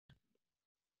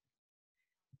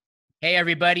Hey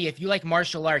everybody, if you like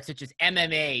martial arts such as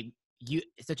MMA,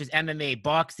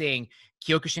 boxing,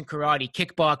 Kyokushin Karate,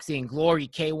 kickboxing, Glory,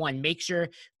 K1, make sure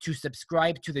to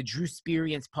subscribe to the Drew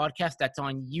Experience podcast that's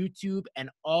on YouTube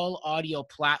and all audio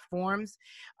platforms.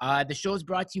 The show is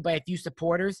brought to you by a few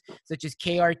supporters such as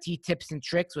KRT Tips and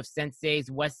Tricks with senseis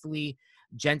Wesley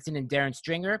Jensen and Darren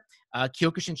Stringer,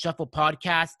 Kyokushin Shuffle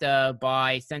podcast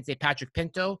by Sensei Patrick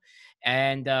Pinto,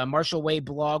 and Martial Way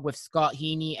blog with Scott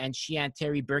Heaney and Shian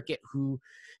Terry Burkett, who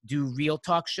do Real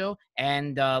Talk Show.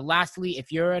 And lastly, if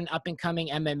you're an up-and-coming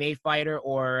MMA fighter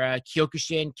or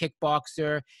Kyokushin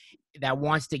kickboxer that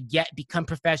wants to become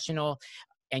professional,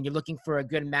 and you're looking for a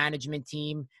good management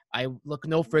team, I look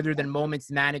no further than Moments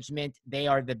Management. They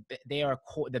are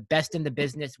the best in the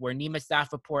business, where Nima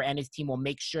Safapur and his team will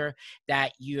make sure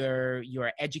that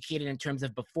you're educated in terms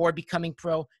of before becoming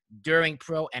pro, during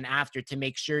pro, and after, to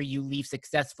make sure you leave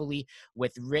successfully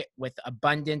with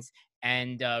abundance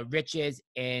and riches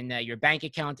in your bank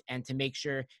account, and to make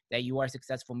sure that you are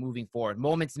successful moving forward.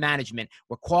 Moments Management,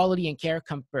 where quality and care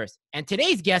come first. And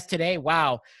today's guest today,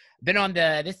 wow,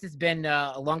 this has been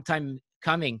a long time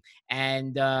coming,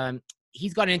 and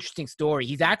he's got an interesting story.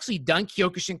 He's actually done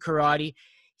Kyokushin Karate.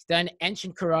 He's done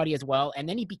Enshin Karate as well. And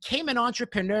then he became an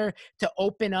entrepreneur to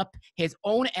open up his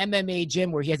own MMA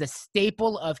gym, where he has a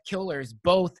staple of killers,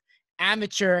 both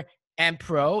amateur and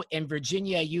pro, in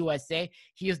Virginia, USA.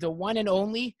 He is the one and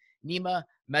only Nima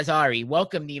Mazhari.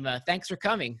 Welcome, Nima. Thanks for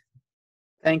coming.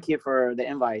 Thank you for the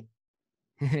invite.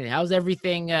 How's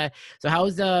everything? So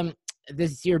how's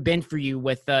this year been for you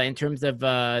with in terms of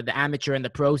the amateur and the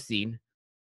pro scene?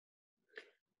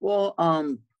 Well,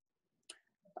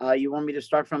 you want me to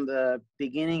start from the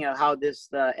beginning of how this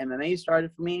MMA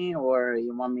started for me, or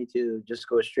you want me to just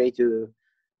go straight to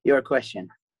your question?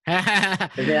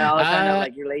 They're all kind of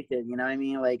like related, you know what I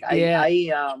mean? Like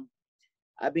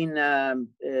I've been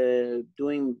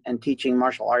doing and teaching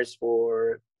martial arts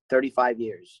for 35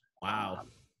 years. Wow.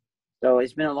 So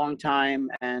it's been a long time,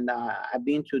 and I've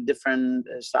been to different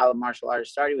style of martial arts.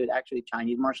 Started with actually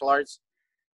Chinese martial arts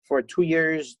for 2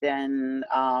 years. Then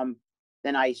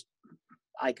I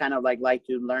kind of like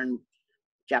to learn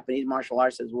Japanese martial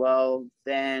arts as well.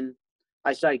 Then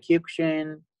I started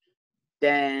Kyokushin.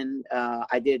 Then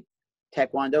I did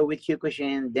Taekwondo with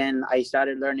Kyokushin. Then I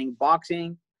started learning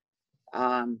boxing.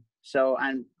 And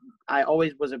I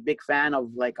always was a big fan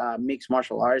of like mixed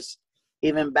martial arts.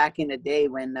 Even back in the day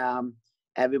when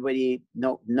everybody,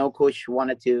 no coach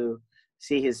wanted to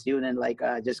see his student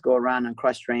just go around and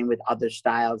cross train with other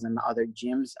styles and other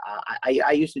gyms.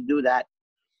 I used to do that,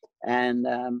 and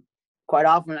quite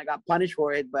often I got punished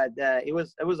for it, but it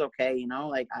was okay, you know.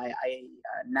 Like I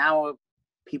now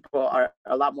people are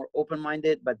a lot more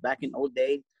open-minded, but back in old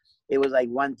days, it was like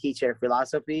one teacher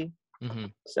philosophy. Mm-hmm.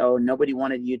 So nobody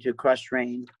wanted you to cross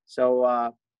train. So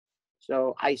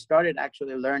I started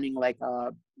actually learning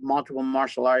multiple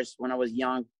martial arts when I was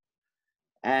young,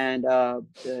 and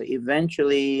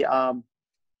eventually,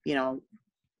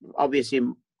 obviously,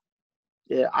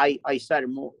 I started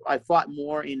more. I fought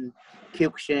more in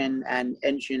Kyokushin and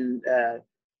Enshin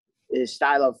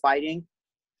style of fighting,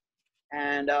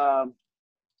 and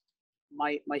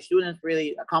my students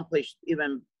really accomplished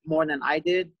even more than I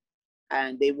did,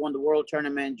 and they won the world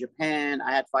tournament in Japan.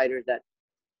 I had fighters that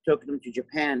took them to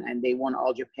Japan, and they won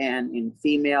all Japan in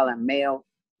female and male,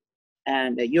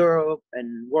 and Europe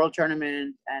and world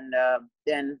tournament. And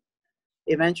then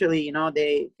eventually, you know,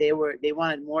 they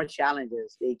wanted more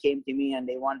challenges. They came to me and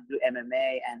they wanted to do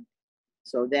MMA. And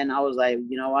so then I was like,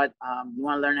 you know what, you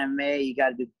want to learn MMA, you got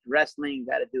to do wrestling, you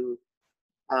got to do,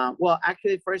 well,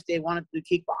 actually first they wanted to do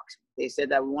kickboxing. They said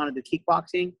that we want to do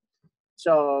kickboxing.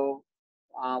 So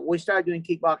we started doing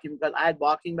kickboxing because I had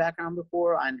boxing background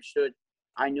before.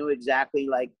 I knew exactly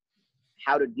like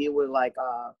how to deal with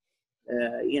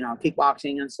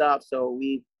kickboxing and stuff. So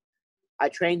I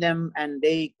trained them, and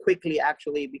they quickly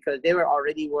actually, because they were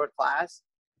already world class,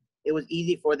 it was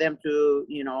easy for them to,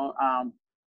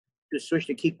 to switch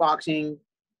to kickboxing,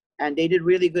 and they did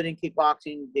really good in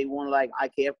kickboxing. They won like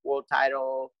IKF world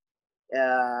title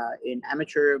in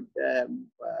amateur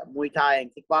Muay Thai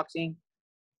and kickboxing.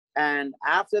 And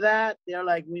after that, they're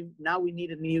like, we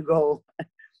need a new goal.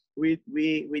 We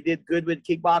did good with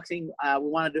kickboxing. We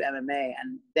want to do MMA.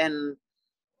 And then,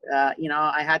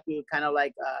 I had to kind of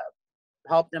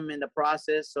help them in the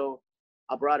process. So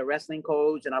I brought a wrestling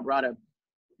coach, and I brought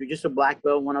just a black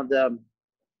belt, one of the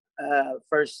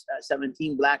first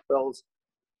 17 black belts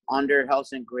under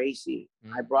Helson Gracie.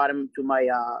 Mm-hmm. I brought him to my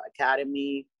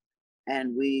academy,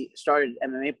 and we started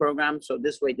MMA program. So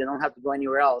this way they don't have to go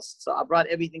anywhere else. So I brought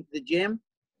everything to the gym,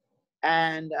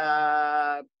 and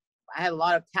I I had a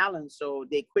lot of talent, so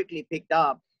they quickly picked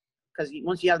up, because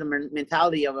once you have the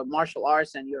mentality of a martial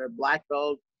arts and you're a black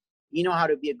belt, you know how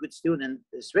to be a good student,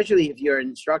 especially if you're an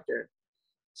instructor.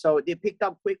 So they picked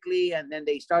up quickly, and then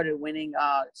they started winning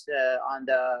on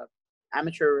the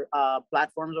amateur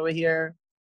platforms over here.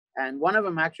 And one of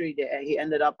them actually, he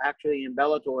ended up actually in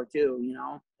Bellator too. You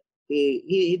know,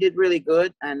 he did really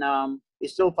good, and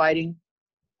he's still fighting.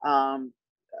 Um,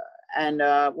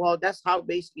 well, that's how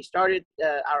basically started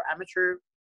our amateur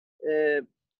uh,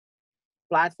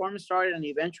 platform started, and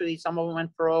eventually some of them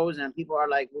went pros, and people are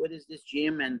like, "What is this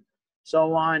gym?" and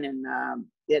so on. And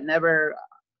they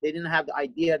didn't have the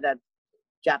idea that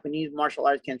Japanese martial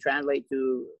arts can translate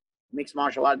to mixed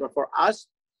martial arts. But for us,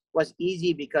 it was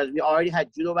easy because we already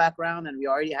had judo background, and we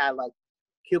already had like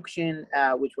Kyokushin,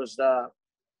 which was the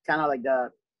kind of like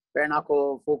the bare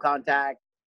knuckle, full contact.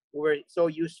 We're so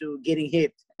used to getting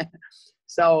hit.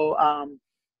 So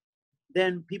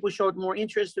then people showed more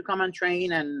interest to come and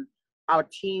train, and our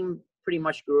team pretty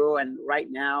much grew. And right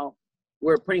now,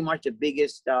 we're pretty much the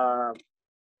biggest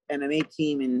MMA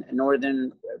team in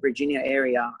Northern Virginia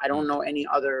area. I don't know any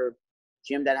other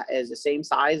gym that is the same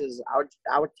size as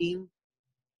our team.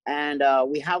 And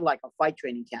we have like a fight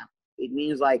training camp. It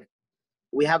means like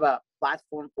we have a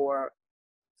platform for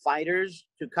fighters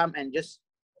to come and just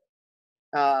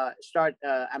start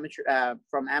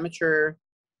from amateur.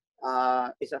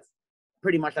 It's a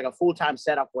pretty much like a full-time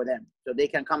setup for them, so they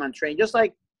can come and train just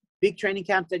like big training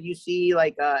camps that you see,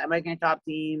 like American Top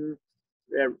Team,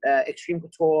 Extreme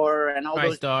Couture, and all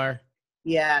those. TriStar.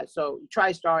 Yeah, so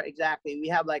TriStar, exactly. We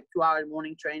have like 2 hour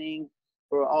morning training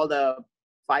for all the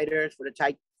fighters for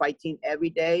the fight team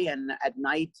every day, and at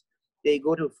night they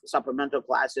go to supplemental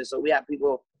classes. So we have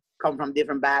people come from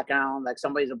different backgrounds. Like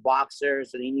somebody's a boxer,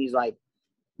 so he needs like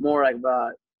more like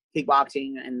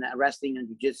kickboxing and wrestling and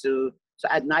jiu-jitsu. So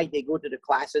at night they go to the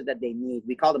classes that they need.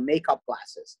 We call them makeup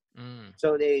classes.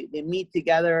 So they meet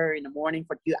together in the morning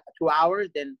for 2 hours,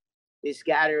 then they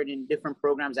scattered in different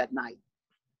programs at night.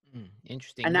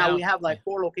 Interesting. And now we have like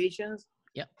 4 locations.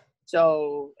 Yep.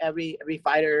 So every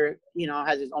fighter,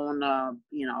 has his own,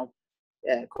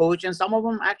 coach, and some of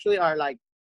them actually are like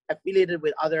affiliated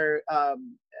with other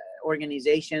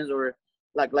organizations, or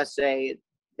like, let's say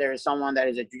there's someone that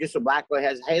is a jiu-jitsu black belt, he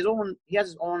has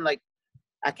his own like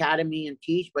academy and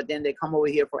teach, but then they come over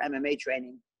here for MMA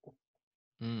training.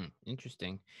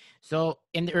 Interesting. So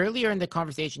earlier in the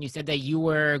conversation, you said that you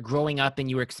were growing up and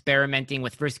you were experimenting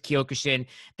with first Kyokushin,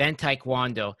 then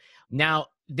Taekwondo. Now,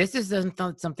 this is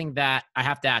something that I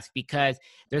have to ask, because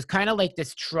there's kind of like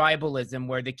this tribalism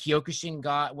where the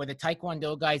where the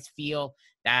Taekwondo guys feel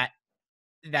that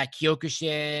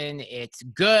Kyokushin, it's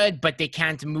good, but they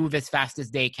can't move as fast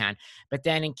as they can. But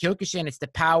then in Kyokushin, it's the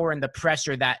power and the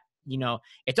pressure that,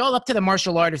 it's all up to the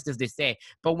martial artist, as they say.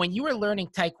 But when you were learning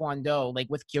Taekwondo, like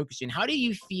with Kyokushin, how do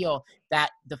you feel that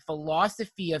the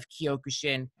philosophy of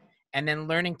Kyokushin and then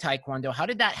learning Taekwondo, how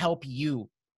did that help you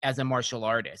as a martial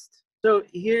artist? So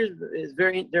it's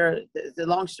a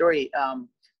long story.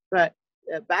 But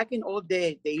back in old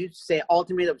days, they used to say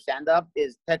ultimate of stand-up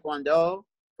is Taekwondo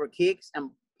for kicks and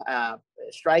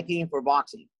striking for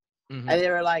boxing. And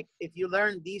they were like, if you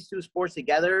learn these 2 sports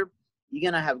together, you're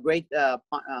gonna have great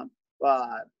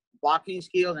blocking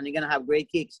skills, and you're gonna have great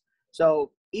kicks.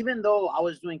 So even though I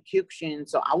was doing Kyokushin,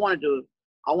 so I wanted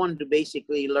to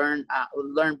basically learn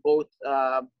both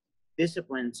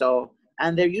disciplines. So,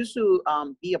 and there used to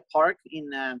be a park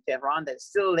in Tehran that's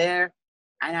still there,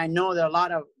 and I know there are a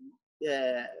lot of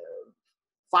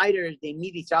fighters. They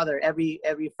meet each other every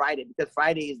Friday, because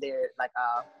Friday is their like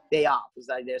day off. It's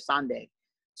like their Sunday.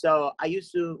 So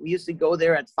we used to go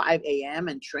there at 5 a.m.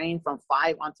 and train from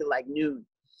 5 until like noon.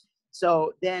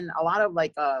 So then a lot of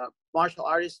like martial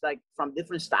artists, like from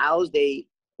different styles, they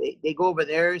go over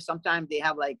there. Sometimes they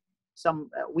have like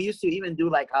we used to even do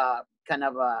like kind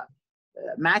of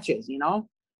matches,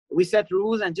 we set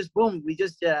rules and just boom, we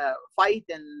just fight.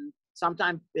 And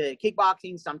sometimes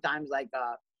kickboxing, sometimes like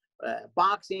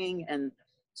boxing. And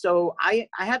so I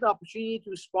had the opportunity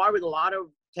to spar with a lot of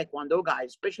Taekwondo guys,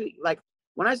 especially like,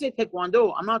 when I say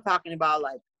Taekwondo, I'm not talking about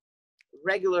like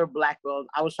regular black belt.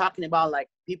 I was talking about like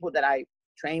people that I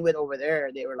trained with over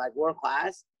there. They were like world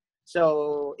class.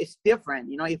 So it's different,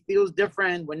 it feels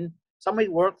different when somebody's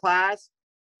world class,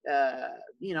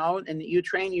 and you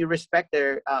train, you respect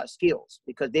their skills,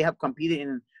 because they have competed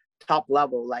in top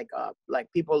level, like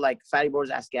people like Fariborz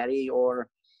Askari, or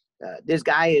this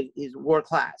guy is world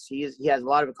class. He has a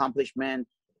lot of accomplishment,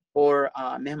 or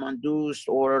Mehman Doust,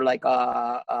 or like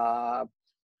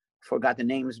forgot the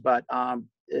names, but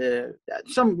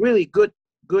some really good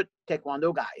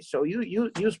Taekwondo guys. So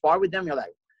you spar with them, you're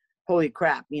like, holy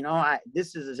crap, you know,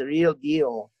 this is a real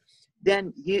deal.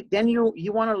 Then you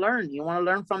want to learn. You want to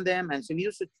learn from them. And so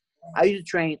I used to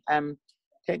train.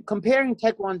 Comparing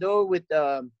Taekwondo with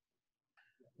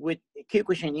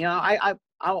Kyokushin, you know,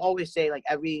 I'll always say like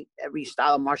every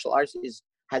style of martial arts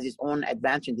has its own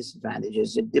advantage and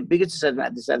disadvantages. The biggest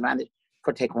disadvantage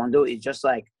for Taekwondo is just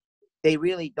like they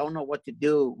really don't know what to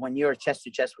do when you're chest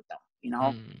to chest with them, you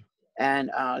know. And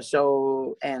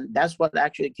and that's what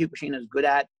actually Kyokushin is good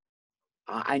at.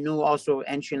 I knew also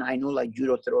Enshin, I knew like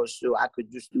judo throws, so I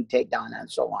could just do takedown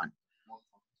and so on.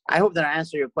 I hope that I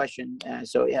answered your question.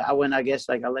 So yeah, I went, I guess,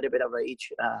 like a little bit of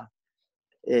each.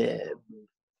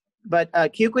 But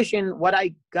Kyokushin, what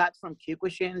I got from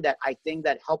Kyokushin that I think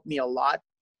that helped me a lot,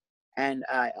 and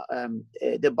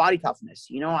the body toughness.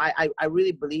 You know, I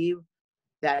really believe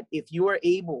that if you are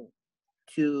able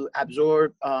to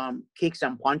absorb kicks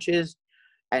and punches,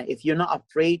 and if you're not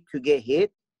afraid to get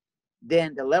hit,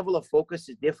 then the level of focus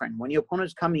is different. When your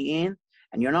opponent's coming in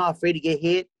and you're not afraid to get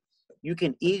hit, you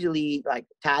can easily like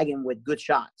tag him with good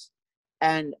shots.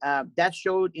 And that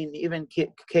showed in even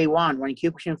K1 when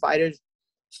Kyokushin fighters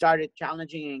started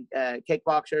challenging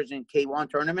kickboxers in K1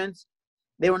 tournaments.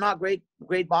 They were not great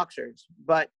boxers,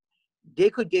 but they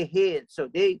could get hit. So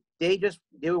they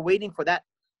were waiting for that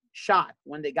shot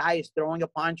when the guy is throwing a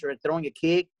punch or throwing a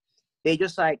kick. They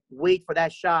just like wait for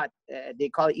that shot. They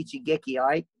call it ichigeki,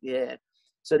 right? Yeah.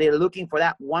 So they're looking for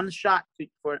that one shot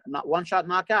for not one shot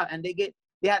knockout, and they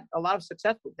had a lot of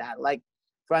success with that. Like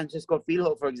Francisco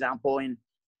Filho, for example, in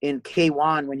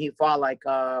K1 when he fought like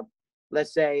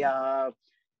let's say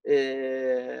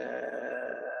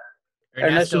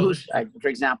Ernesto, for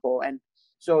example, and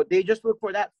so they just look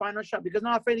for that final shot because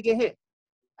they're not afraid to get hit.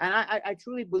 And I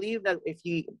truly believe that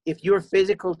if your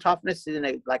physical toughness is in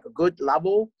a good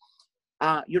level,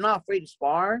 you're not afraid to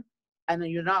spar, and then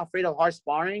you're not afraid of hard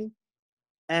sparring,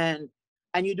 and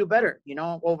you do better, you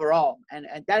know, overall. And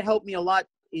that helped me a lot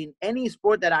in any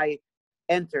sport that I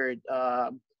entered,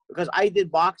 because I did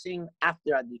boxing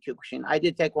after I did Kyokushin. I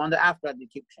did Taekwondo after I did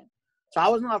Kyokushin. So I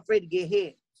was not afraid to get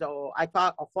hit. So I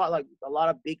fought like a lot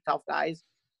of big, tough guys.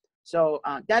 So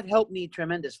that helped me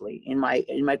tremendously in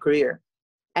my career.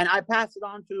 And I passed it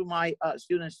on to my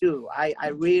students too. I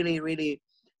really, really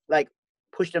like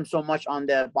push them so much on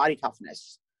the body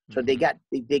toughness. So they get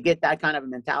that kind of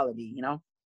mentality, you know?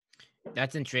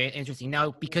 That's interesting. Now,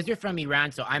 because you're from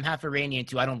Iran, so I'm half Iranian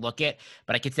too. I don't look it,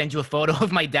 but I could send you a photo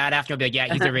of my dad after. I'll be like,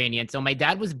 yeah, he's Iranian. So my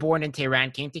dad was born in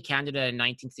Tehran, came to Canada in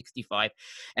 1965.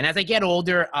 And as I get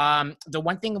older, the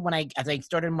one thing as I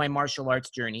started my martial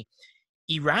arts journey,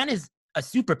 Iran is a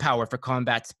superpower for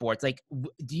combat sports. Like,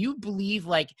 do you believe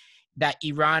like that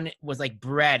Iran was like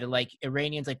bred, like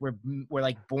Iranians like were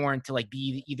like born to like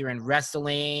be either in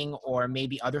wrestling or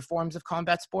maybe other forms of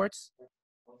combat sports?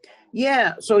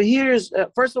 Yeah. So here's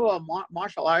first of all,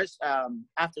 martial arts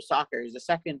after soccer is the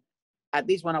second, at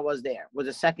least when I was there, was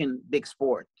the second big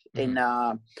sport in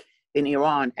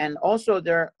Iran. And also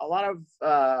there are a lot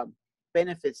of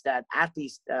benefits that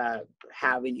athletes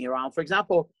have in Iran. For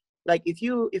example, like if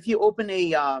you open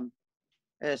a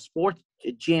sport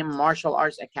gym, martial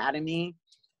arts academy,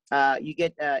 you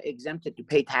get exempted to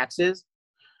pay taxes.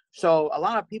 So a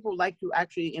lot of people like to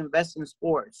actually invest in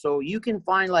sports. So you can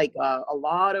find like a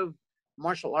lot of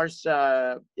martial arts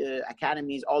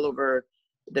academies all over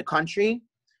the country.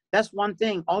 That's one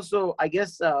thing. Also, I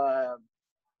guess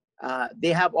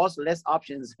they have also less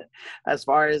options as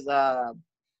far as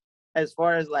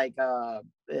like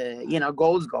you know,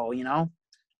 goals go. You know,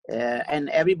 and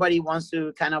everybody wants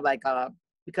to kind of like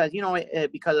because you know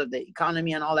because of the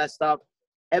economy and all that stuff,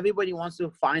 everybody wants to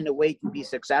find a way to be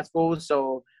successful.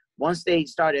 So once they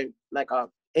started like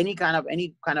any kind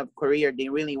of career, they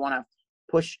really want to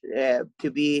push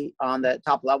to be on the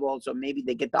top level. So maybe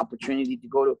they get the opportunity to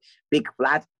go to big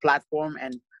platform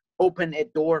and open a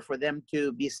door for them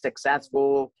to be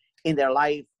successful in their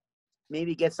life.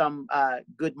 Maybe get some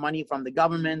good money from the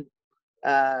government,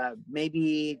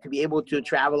 maybe to be able to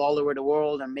travel all over the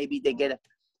world, and maybe they get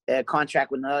a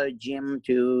contract with another gym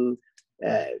to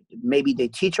maybe they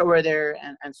teach over there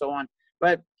and so on.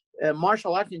 But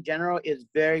martial arts in general is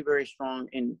very, very strong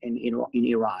in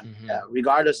Iran,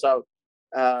 regardless of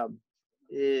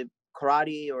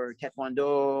karate or taekwondo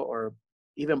or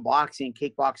even boxing,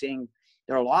 kickboxing.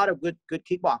 There are a lot of good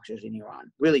kickboxers in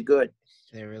Iran, really good.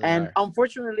 They really and are.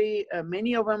 Unfortunately,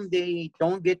 many of them, they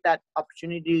don't get that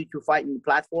opportunity to fight in the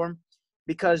platform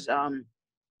because a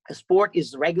sport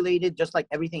is regulated just like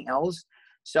everything else.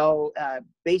 So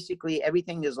basically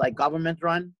everything is like government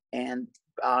run and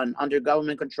under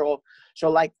government control. So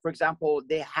like, for example,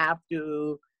 they have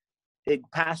to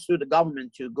pass through the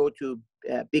government to go to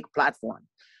a big platform.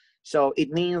 So it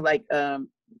means like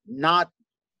not,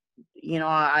 you know,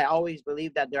 I always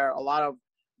believe that there are a lot of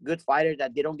good fighters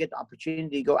that they don't get the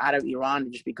opportunity to go out of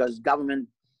Iran just because government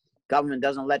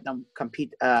doesn't let them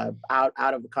compete out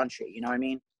of the country. You know what I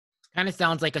mean? Kind of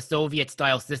sounds like a Soviet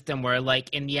style system where like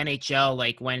in the NHL,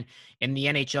 like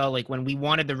when we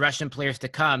wanted the Russian players to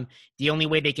come, the only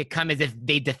way they could come is if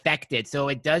they defected. So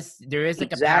there is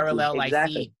like a Exactly, parallel I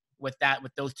exactly. see with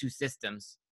those two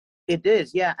systems. It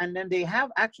is, yeah. And then they have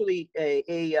actually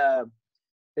a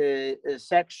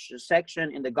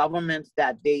section in the government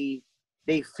that they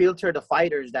filter the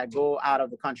fighters that go out of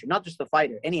the country, not just the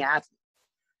fighter, any athlete.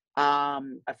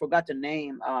 I forgot the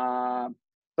name,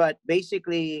 but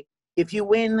basically, if you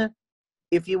win,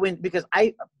 because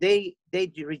they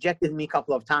rejected me a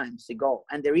couple of times to go,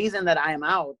 and the reason that I am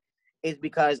out is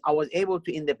because I was able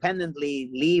to independently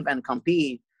leave and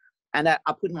compete, and I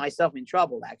put myself in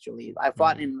trouble. Actually, I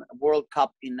fought in World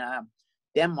Cup in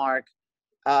Denmark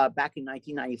back in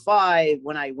 1995.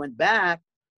 When I went back,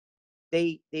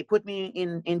 they put me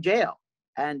in jail,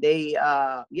 and they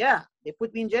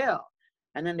put me in jail.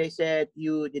 And then they said,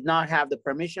 you did not have the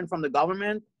permission from the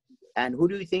government. And who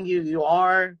do you think you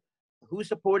are? Who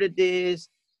supported this?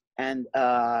 And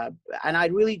I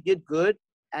really did good.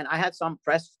 And I had some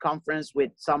press conference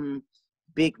with some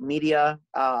big media,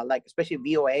 like especially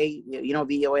VOA. You know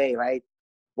VOA, right?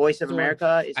 Voice of Sort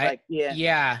America is like, yeah.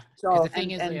 yeah. Because So the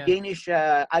thing is, and Danish,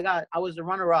 I was the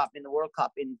runner-up in the World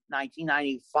Cup in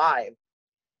 1995.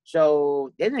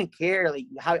 So they didn't care like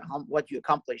how what you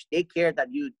accomplished. They cared that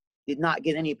you did not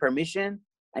get any permission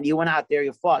and you went out there,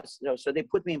 you fought. So they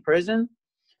put me in prison.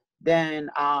 Then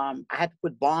I had to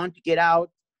put bond to get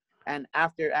out. And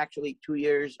after actually 2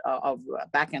 years of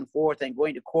back and forth and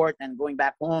going to court and going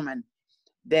back home, and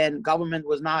then government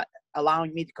was not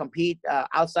allowing me to compete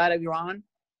outside of Iran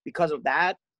because of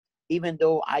that. Even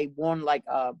though I won like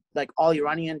all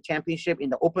Iranian championship in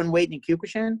the open weight in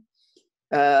Kyokushin,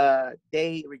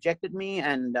 they rejected me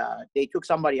and they took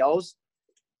somebody else.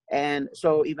 And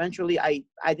so eventually I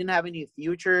didn't have any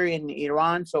future in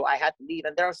Iran, so I had to leave.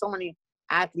 And there are so many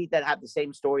athletes that have the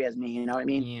same story as me, you know what I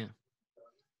mean? yeah.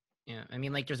 Yeah, I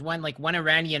mean, like, there's one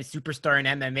Iranian superstar in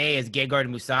MMA is Gegard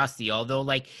Mousasi. Although,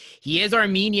 like, he is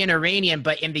Armenian,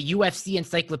 but in the UFC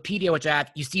encyclopedia, which I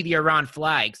have, you see the Iran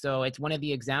flag. So it's one of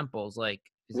the examples, like,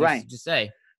 Right. just say.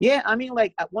 Yeah, I mean,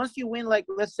 like, once you win, like,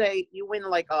 let's say you win,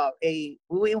 like, we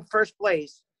win first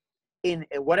place in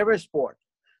whatever sport,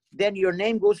 then your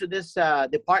name goes to this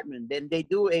department. Then they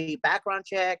do a background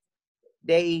check.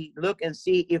 They look and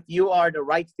see if you are the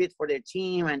right fit for their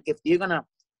team and if you're going to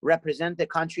represent the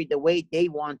country the way they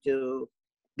want to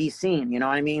be seen. You know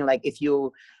what I mean? Like if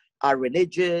you are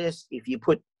religious, if you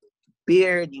put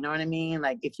beard, you know what I mean?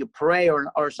 Like if you pray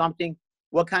or something,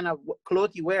 what kind of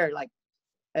clothes you wear. Like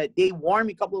they warn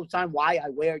me a couple of times why I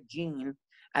wear jeans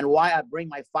and why I bring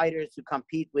my fighters to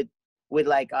compete with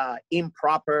like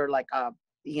improper, like,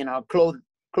 you know,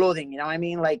 clothing, you know what I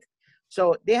mean? Like,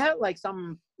 so they have like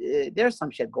some, there's some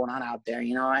shit going on out there,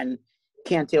 you know, and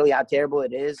can't tell you how terrible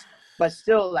it is. But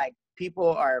still, like, people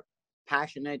are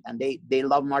passionate and they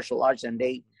love martial arts and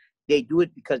they do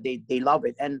it because they love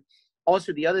it. And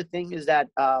also the other thing is that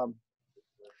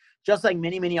just like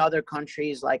many other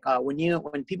countries, like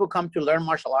when people come to learn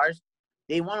martial arts,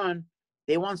 they want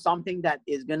something that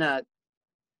is gonna,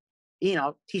 you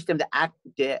know, teach them the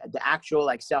actual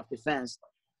like self-defense,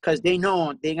 because they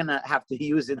know they're gonna have to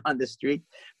use it on the street.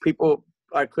 People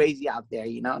are crazy out there,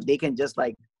 you know. They can just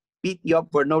like beat you up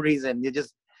for no reason.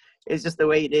 It's just the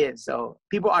way it is. So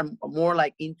people are more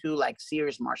like into like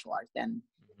serious martial arts than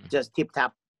just tip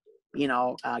tap, you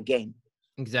know, game.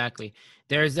 Exactly.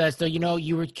 There's so, you know,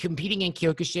 you were competing in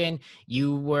Kyokushin,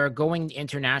 you were going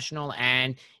international,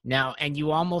 and you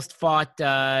almost fought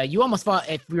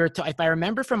if I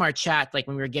remember from our chat, like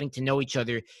when we were getting to know each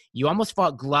other, you almost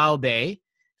fought Glaube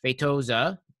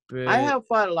Feitosa. I have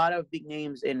fought a lot of big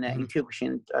names in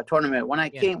Kyokushin tournament. When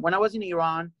I was in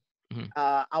Iran,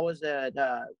 I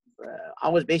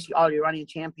was basically all Iranian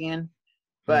champion,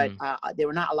 but they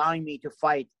were not allowing me to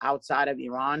fight outside of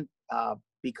Iran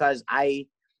because I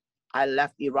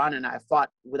left Iran and I fought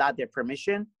without their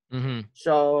permission.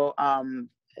 So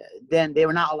then they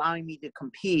were not allowing me to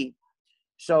compete.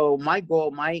 So my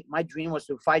goal, my dream was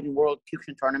to fight in World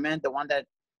Kyokushin tournament, the one that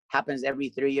happens every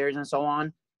 3 years and so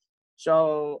on.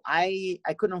 So I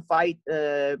couldn't fight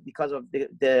because of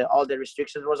the all the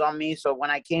restrictions was on me. So when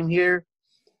I came here,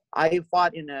 I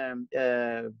fought in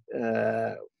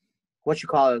what you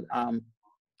call it,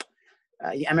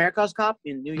 America's Cup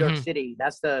in New York City.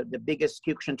 That's the biggest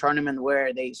Kyokushin tournament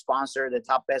where they sponsor the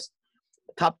top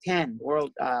 10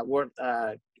 world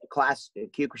class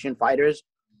Kyokushin fighters.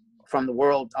 from the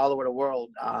world, all over the world.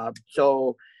 I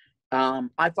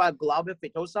fought Glauber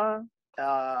Fitosa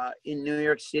in New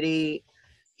York City.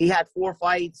 He had 4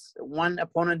 fights. 1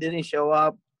 opponent didn't show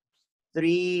up.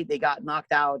 3, they got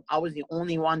knocked out. I was the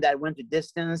only one that went to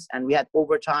distance, and we had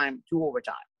overtime, 2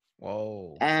 overtime.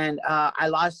 Whoa. And I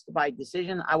lost by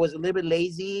decision. I was a little bit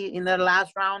lazy in the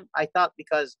last round. I thought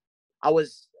because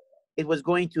it was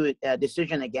going to a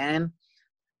decision again,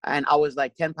 and I was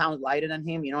like 10 pounds lighter than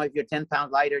him. You know, if you're 10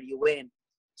 pounds lighter, you win.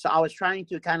 So I was trying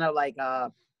to kind of like, I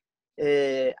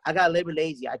got a little bit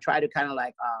lazy. I tried to kind of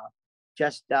like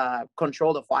just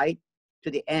control the fight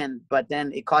to the end, but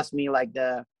then it cost me like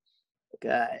the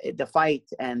fight,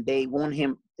 and they won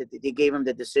him. They gave him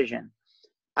the decision.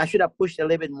 I should have pushed a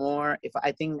little bit more. If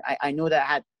I think I knew that I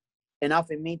had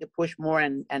enough in me to push more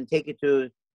and take it to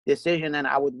decision, and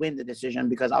I would win the decision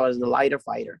because I was the lighter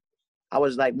fighter. I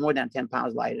was like more than 10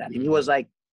 pounds lighter than him. He was like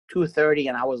 230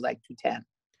 and I was like 210.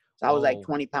 So I was like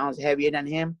 20 pounds heavier than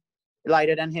him,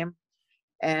 lighter than him.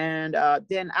 And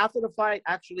then after the fight,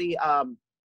 actually,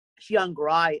 Xian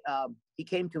Garai, he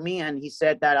came to me and he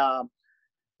said that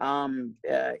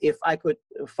if I could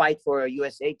fight for a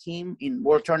USA team in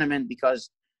world tournament, because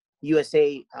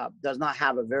USA does not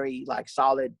have a very like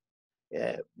solid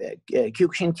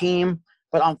Kyokushin team.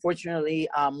 But unfortunately,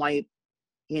 I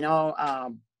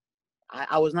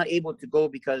was not able to go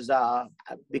because of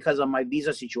my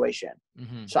visa situation.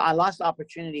 Mm-hmm. So I lost the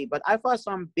opportunity. But I fought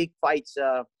some big fights.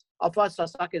 I fought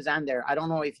Sasaki Zander. I don't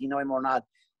know if you know him or not.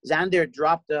 Zander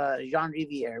dropped Jean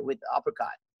Riviere with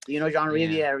uppercut. Do you know Jean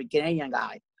Riviere, Canadian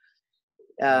guy?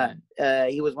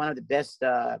 He was one of the best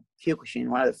Kyokushin,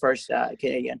 one of the first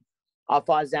Canadian. I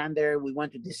fought Zander. We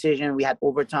went to decision. We had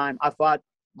overtime. I fought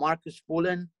Marcus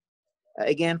Fullen,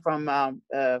 again from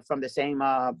the same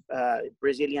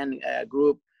Brazilian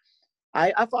group.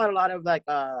 I fought a lot of like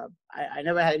I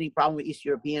never had any problem with East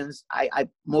Europeans. I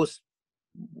most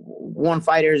won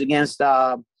fighters against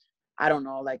I don't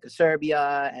know, like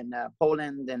Serbia and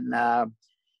Poland and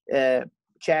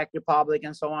Czech Republic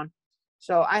and so on.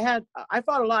 So I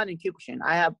fought a lot in Kyokushin.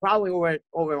 I have probably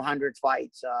over 100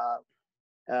 fights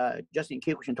just in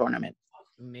Kyokushin tournament.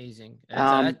 Amazing.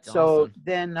 That's so awesome.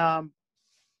 then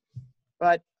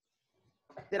but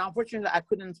then unfortunately I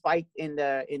couldn't fight in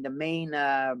the main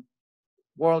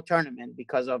world tournament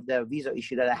because of the visa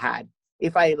issue that I had.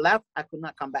 If I left, I could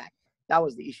not come back. That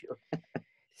was the issue.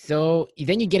 So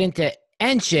then you get into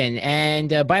Enshin,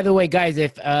 and by the way, guys,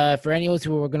 if for any of us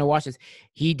who are going to watch this,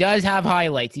 he does have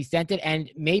highlights. He sent it,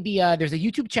 and maybe there's a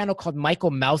YouTube channel called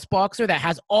Michael Mouseboxer that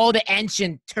has all the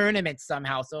Enshin tournaments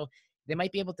somehow. So they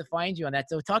might be able to find you on that.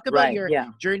 So talk about your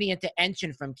journey into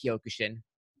Enshin from Kyokushin.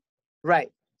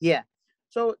 Right. Yeah.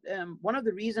 So one of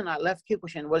the reasons I left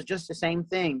Kyokushin was just the same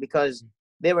thing, because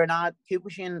they were not,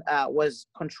 Kyokushin was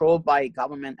controlled by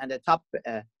government, and the top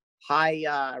high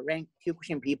ranked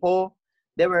Kyokushin people,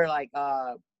 they were like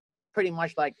pretty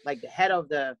much like the head of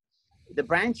the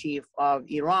branch chief of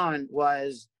Iran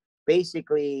was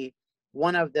basically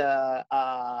one of the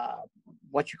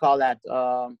what you call that,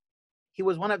 he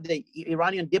was one of the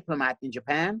Iranian diplomat in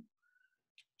Japan.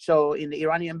 So in the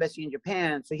Iranian embassy in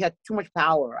Japan, so he had too much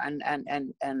power,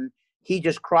 and he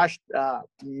just crushed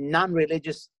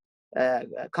non-religious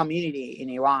community in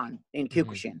Iran in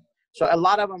Kyokushin. So a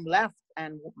lot of them left,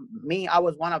 and me, I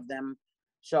was one of them.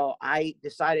 So I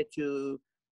decided to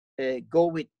go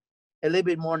with a little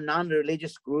bit more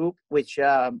non-religious group, which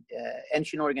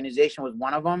Enshin organization was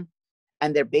one of them,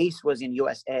 and their base was in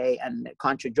USA, and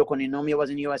Contra Joko Ninomiya was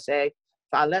in USA.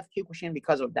 So I left Kyokushin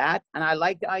because of that, and I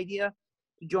liked the idea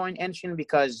to join Enshin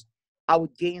because I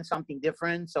would gain something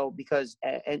different. So because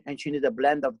Enshin is a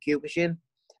blend of Kyokushin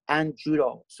and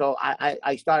judo, so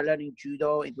I started learning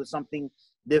judo. It was something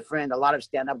different, a lot of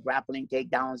stand-up grappling,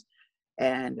 takedowns,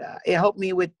 and it helped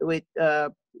me with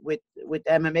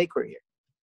MMA career.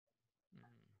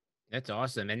 That's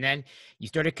awesome. And then you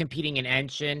started competing in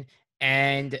Enshin.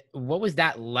 And what was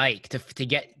that like to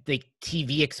get the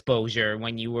TV exposure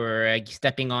when you were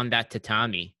stepping on that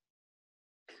tatami?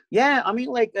 Yeah, I mean,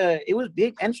 like it was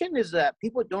big. Enshin is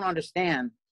people don't understand.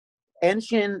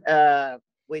 Enshin,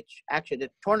 which actually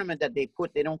the tournament that they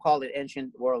put, they don't call it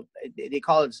Enshin World. They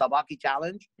call it Sabaki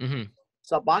Challenge. Mm-hmm.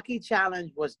 Sabaki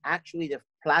Challenge was actually the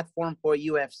platform for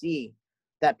UFC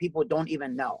that people don't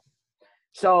even know.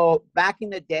 So back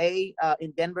in the day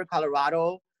in Denver,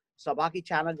 Colorado, Sabaki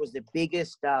Challenge was the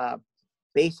biggest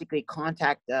basically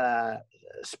contact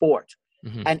sport.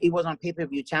 Mm-hmm. And it was on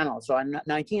pay-per-view channel. So in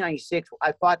 1996,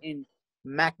 I fought in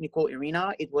McNichol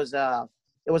Arena. It was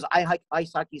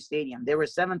ice hockey stadium. There were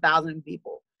 7,000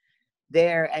 people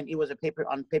there, and it was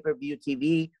on pay-per-view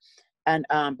TV. And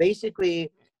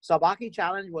basically, Sabaki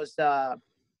Challenge was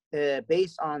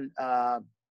based on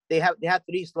they had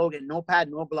three slogans: no pad,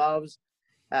 no gloves,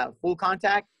 full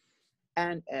contact.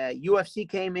 And UFC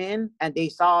came in and they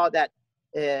saw that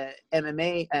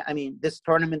MMA. I mean, this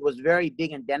tournament was very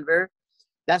big in Denver.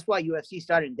 That's why UFC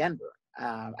started in Denver.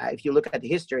 If you look at the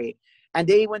history, and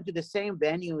they went to the same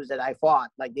venues that I fought.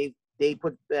 Like they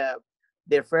put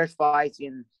their first fights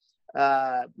in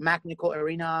Mac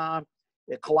Arena,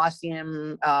 the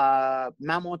Coliseum,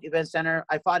 Mammoth Event Center.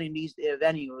 I fought in these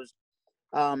venues.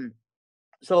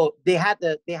 So they had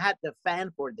the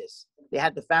fan for this. They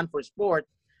had the fan for sport.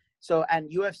 So, and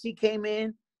UFC came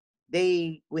in.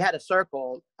 We had a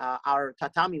circle. Our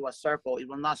tatami was circle. It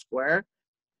was not square.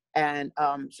 And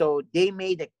so they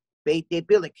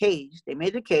built a cage. They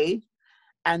made a cage.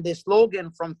 And the slogan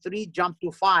from 3 jump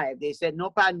to 5, they said no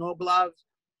pad, no gloves,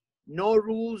 no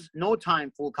rules, no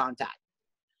time, full contact.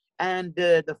 And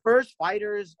the first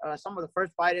fighters, some of the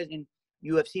first fighters in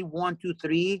UFC 1, 2,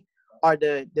 3 are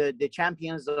the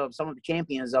champions of some of the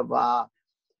champions of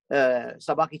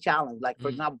Sabaki Challenge. Like, for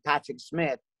example, Patrick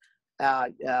Smith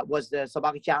was the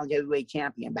Sabaki Challenge heavyweight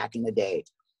champion back in the day.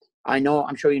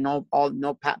 I'm sure you all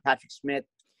know Patrick Smith.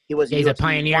 He was he's a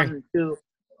pioneer. 1 and 2.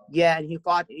 Yeah, and he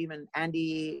fought even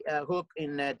Andy Hook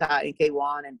in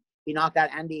K1, and he knocked out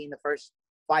Andy in the first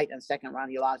fight, and second round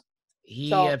he lost.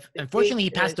 Unfortunately, he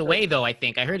passed away, though, I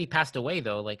think. I heard he passed away,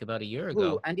 though, like about a year ago.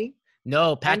 Who, Andy?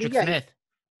 No, Patrick Smith.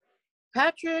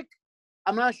 Patrick,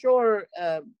 I'm not sure.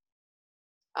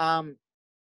 I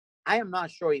am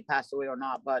not sure he passed away or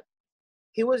not, but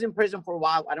he was in prison for a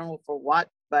while. I don't know for what,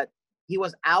 but he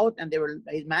was out, and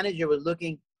his manager was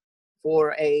looking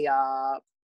for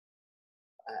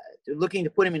looking to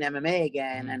put him in MMA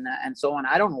again, and so on.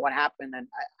 I don't know what happened, and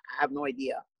I have no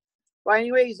idea. But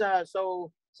anyways,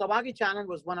 so Sabaki Challenge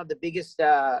was one of the biggest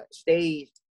stage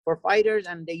for fighters,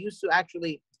 and they used to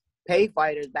actually pay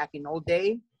fighters back in old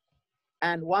day.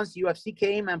 And once UFC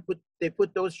came and they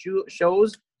put those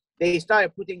shows, they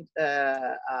started putting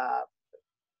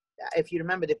if you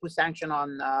remember, they put sanction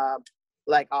on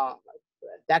that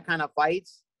kind of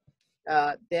fights.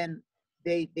 Then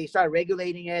they started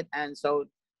regulating it, and so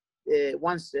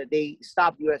once they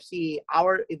stopped UFC,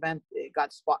 our event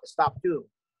got stopped too.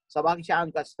 Sabaki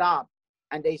Challenge got stopped,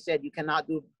 and they said you cannot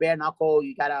do bare knuckle.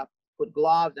 You gotta put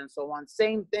gloves and so on.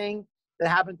 Same thing that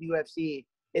happened to UFC.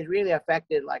 It really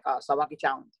affected Sabaki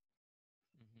Challenge.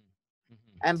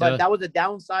 But that was the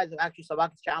downside of actually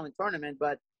Sabaki Challenge tournament.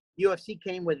 But UFC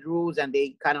came with rules, and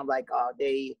they kind of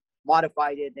they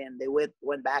modified it, and they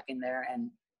went back in there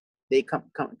and they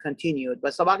continued.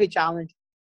 But Sabaki Challenge,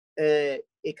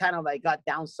 it kind of got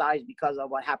downsized because of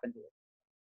what happened to it.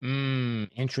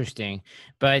 Interesting.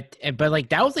 But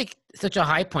that was such a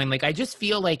high point. I just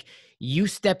feel like you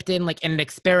stepped in in an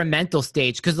experimental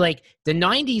stage, because the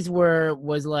 90s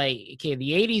was okay,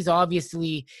 the 80s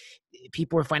obviously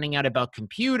people were finding out about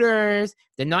computers.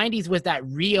 The 90s was that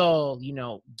real,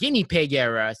 guinea pig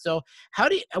era. So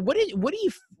what do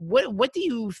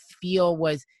you feel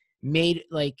was made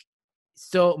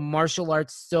so martial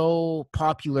arts so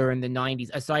popular in the 90s,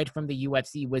 aside from the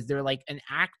UFC? Was there an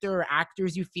actor or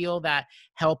actors you feel that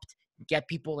helped get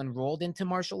people enrolled into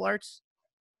martial arts?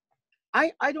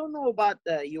 I don't know about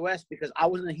the US because I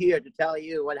wasn't here to tell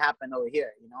you what happened over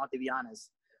here, to be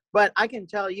honest. But I can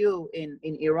tell you in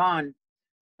Iran,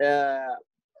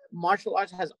 martial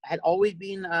arts had always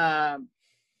been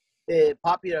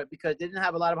popular because they didn't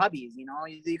have a lot of hobbies.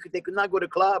 They could not go to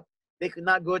club, they could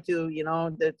not go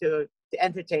to to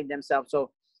entertain themselves.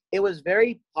 So it was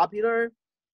very popular.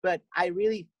 But I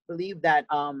really believe that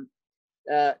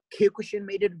Kyokushin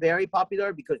made it very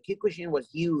popular because Kyokushin was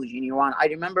huge in Iran. I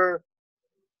remember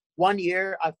one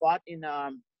year I fought in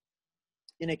a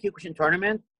Kyokushin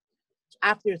tournament.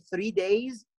 After 3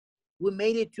 days, we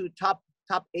made it to top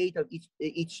 8 of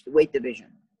each weight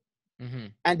division.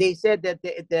 And they said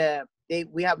that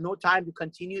we have no time to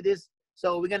continue this,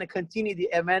 so we're gonna continue the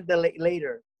event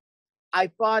later. I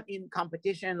fought in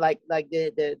competition like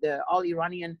the All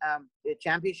Iranian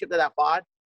championship that I fought.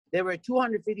 There were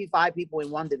 255 people in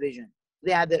one division.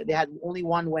 They had only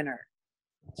one winner.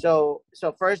 So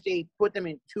first they put them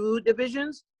in 2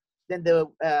 divisions, then the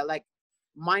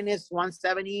minus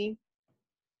 170,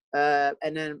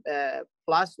 and then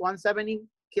plus 170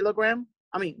 kilogram.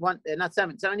 I mean,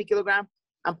 70 kilogram,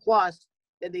 and plus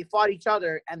then they fought each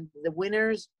other, and the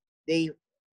winners,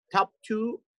 top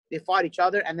 2, they fought each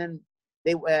other, and then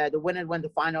the winner went to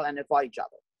final and they fought each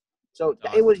other. So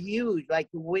awesome. It was huge, to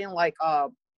win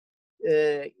what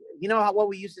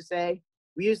we used to say?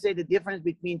 We used to say the difference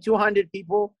between 200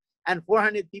 people and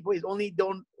 400 people is only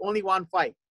one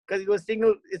fight, because it was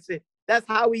single. that's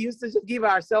how we used to just give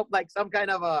ourselves like some kind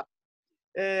of a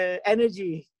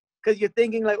energy, because you're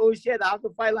thinking like, oh shit, I have to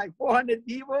fight like 400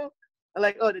 people. And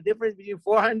like, oh, the difference between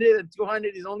 400 and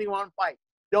 200 is only one fight.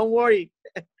 Don't worry,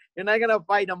 you're not gonna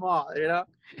fight them all, you know.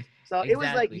 So it was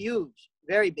like Exactly. huge,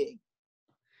 very big.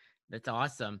 That's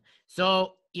awesome.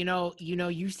 So,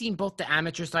 you've seen both the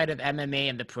amateur side of MMA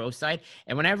and the pro side.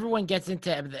 And when everyone gets into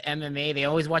the MMA, they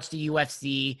always watch the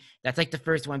UFC. That's like the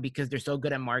first one because they're so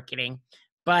good at marketing.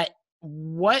 But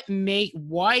why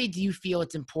do you feel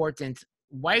it's important?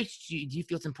 Why do you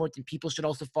feel it's important people should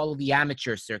also follow the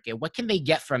amateur circuit? What can they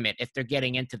get from it if they're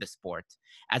getting into the sport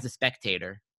as a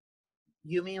spectator?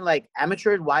 You mean like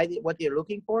amateurs? What they're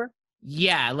looking for?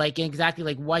 Yeah, like exactly.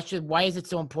 Like, why is it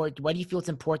so important? Why do you feel it's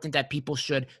important that people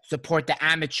should support the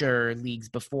amateur leagues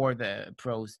before the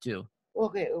pros too?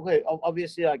 Okay.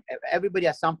 Obviously, like everybody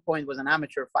at some point was an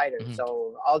amateur fighter. Hmm.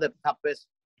 So all the toughest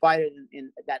fighters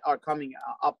in that are coming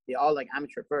up, they're all like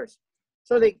amateur first.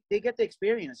 So they get the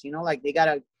experience, you know, like they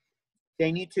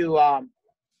need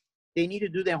to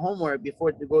do their homework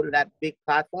before they go to that big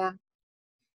platform.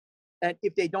 And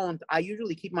if they don't, I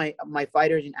usually keep my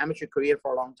fighters in amateur career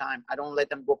for a long time. I don't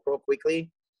let them go pro quickly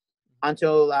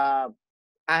until I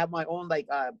have my own like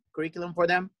curriculum for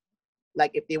them.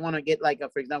 Like if they want to get like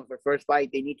for example, for first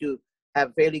fight, they need to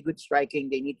have fairly good striking.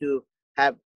 They need to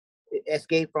have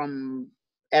escape from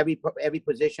every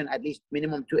position, at least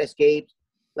minimum 2 escapes,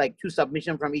 like 2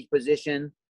 submission from each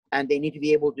position, and they need to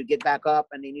be able to get back up,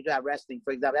 and they need to have wrestling.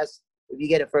 For example, that's if you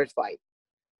get a first fight.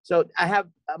 So I have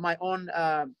my own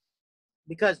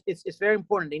because it's very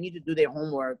important. They need to do their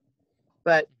homework.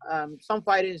 But some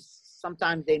fighters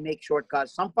sometimes they make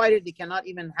shortcuts. Some fighters they cannot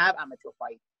even have amateur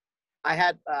fight. I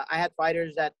had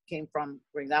fighters that came from,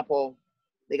 for example,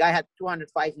 the guy had 200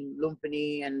 fights in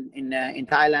Lumpini and in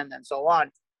Thailand and so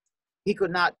on. He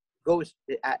could not go.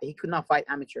 He could not fight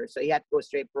amateur, so he had to go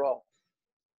straight pro.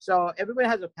 So everybody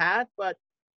has a path, but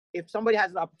if somebody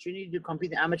has the opportunity to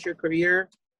compete in amateur career,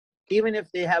 even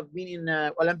if they have been in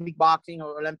Olympic boxing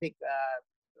or Olympic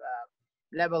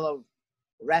level of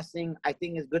wrestling, I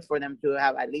think it's good for them to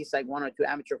have at least like 1 or 2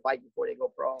 amateur fights before they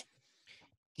go pro.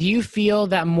 Do you feel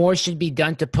that more should be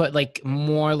done to put like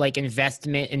more like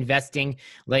investing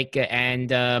like and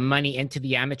money into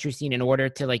the amateur scene in order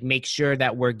to like make sure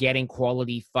that we're getting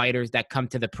quality fighters that come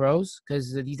to the pros?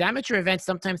 Because these amateur events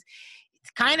sometimes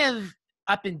it's kind of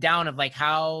up and down of like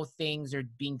how things are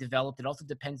being developed. It also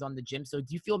depends on the gym. So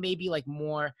do you feel maybe like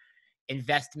more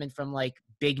investment from like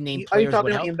big name Are you players would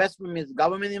talking about help? investment means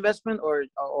government investment or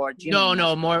gym No,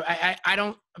 investment? more. I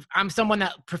don't. I'm someone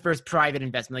that prefers private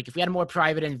investment. Like if we had more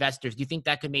private investors, do you think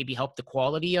that could maybe help the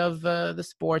quality of the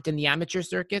sport in the amateur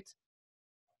circuit?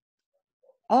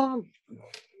 Um,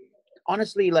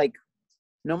 honestly, like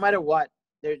no matter what,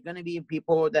 there's gonna be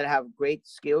people that have great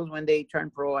skills when they turn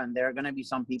pro, and there are gonna be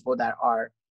some people that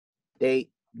are they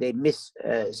miss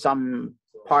some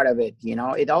part of it. You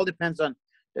know, it all depends on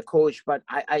the coach. But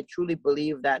I truly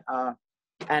believe that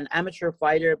an amateur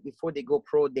fighter before they go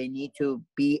pro, they need to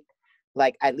be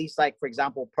like at least like for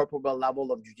example purple belt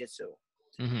level of jiu-jitsu.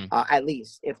 Hmm. At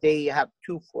least if they have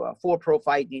 4 pro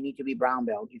fight, they need to be brown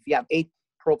belt. If you have 8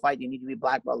 pro fight, they need to be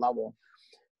black belt level.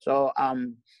 So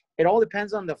it all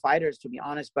depends on the fighters, to be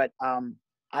honest. But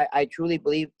I truly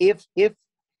believe if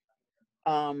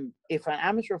an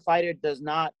amateur fighter does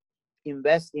not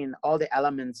invest in all the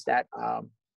elements that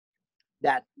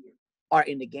are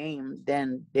in the game,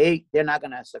 then they're not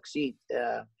gonna succeed.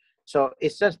 So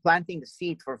it's just planting the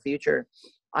seed for future.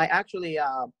 I actually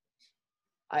on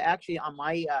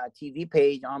my TV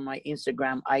page on my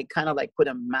Instagram, I kind of like put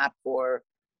a map for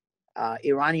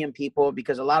Iranian people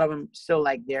because a lot of them still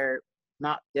like they're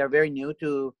very new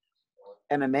to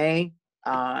MMA,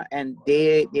 and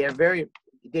they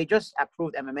just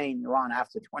approved MMA in Iran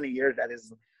after 20 years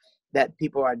that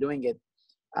people are doing it.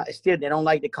 Still, they don't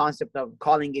like the concept of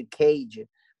calling it cage.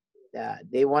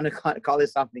 They want to call it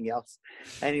something else,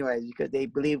 anyways, because they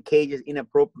believe cage is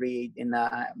inappropriate. In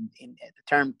the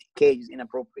term cage is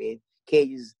inappropriate.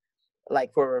 Cage is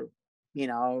like for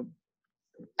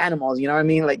animals. You know what I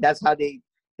mean? Like that's how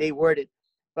they word it.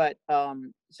 But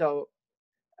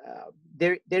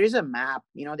there is a map.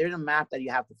 You know, there's a map that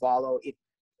you have to follow.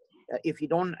 If you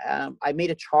don't, I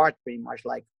made a chart pretty much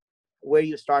like where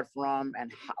you start from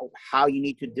and how you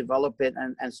need to develop it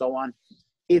and so on.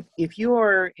 If you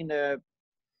are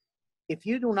if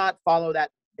you do not follow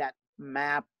that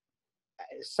map,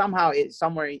 somehow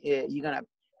somewhere you're gonna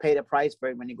pay the price for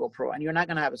it when you go pro, and you're not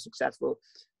gonna have a successful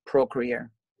pro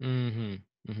career. Hmm.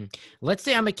 Hmm. Let's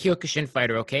say I'm a Kyokushin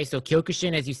fighter. Okay, so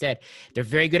Kyokushin, as you said, they're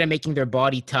very good at making their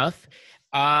body tough.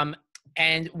 Um,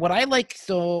 And what I like,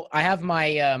 so I have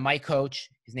my my coach.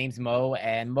 His name's Mo,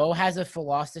 and Mo has a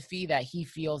philosophy that he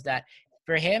feels that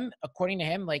for him, according to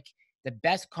him, like the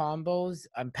best combos.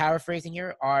 I'm paraphrasing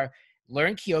here. Are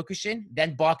learn Kyokushin,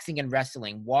 then boxing and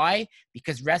wrestling. Why?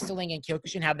 Because wrestling and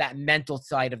Kyokushin have that mental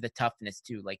side of the toughness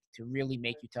too, like to really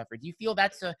make you tougher. Do you feel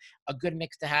that's a good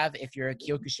mix to have if you're a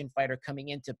Kyokushin fighter coming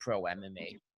into pro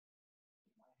MMA?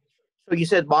 So you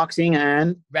said boxing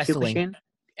and Wrestling Kyokushin and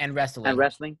and wrestling.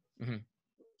 wrestling. Hmm.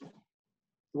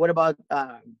 What about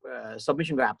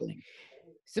submission grappling?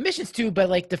 Submissions too, but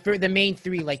like the main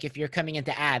three, like if you're coming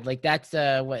into ad, like that's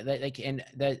what like in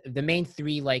the main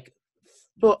three, like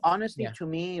So honestly, yeah. to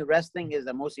me, wrestling is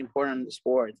the most important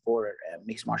sport for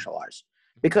mixed martial arts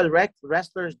because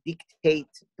wrestlers dictate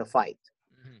the fight.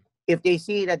 Mhm. If they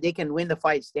see that they can win the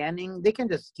fight standing, they can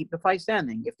just keep the fight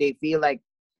standing. If they feel like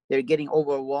they're getting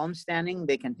overwhelmed standing,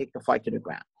 they can take the fight to the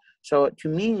ground. So to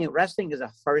me, wrestling is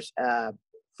a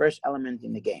first element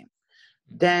in the game.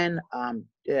 Then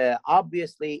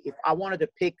obviously, if I wanted to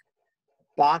pick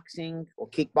boxing or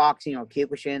kickboxing or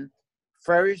Kyokushin,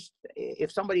 first,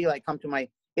 if somebody like come to my,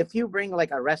 if you bring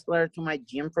like a wrestler to my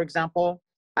gym, for example,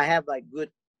 I have like good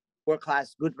world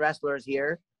class, good wrestlers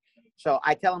here. So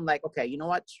I tell them like, okay, you know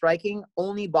what? Striking,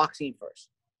 only boxing first.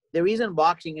 The reason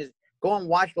boxing is go and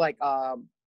watch like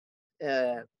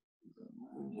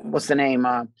what's the name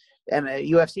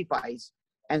UFC fights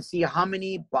and see how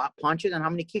many punches and how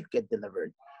many kicks get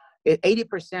delivered.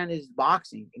 80% is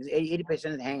boxing,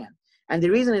 80% is hand. And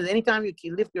the reason is anytime you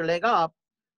lift your leg up,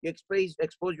 you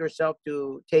expose yourself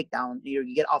to takedown.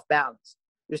 You get off balance.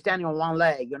 You're standing on one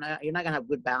leg. You're not gonna have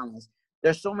good balance.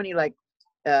 There's so many like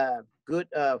good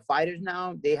fighters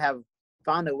now. They have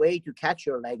found a way to catch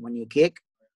your leg when you kick.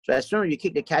 So as soon as you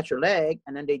kick, they catch your leg,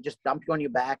 and then they just dump you on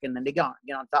your back, and then they get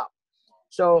on top.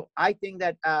 So I think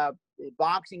that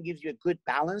boxing gives you a good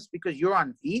balance because you're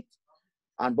on feet,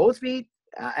 on both feet,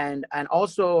 and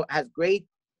also has great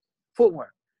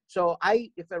footwork. So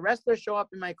if a wrestler show up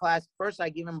in my class, first I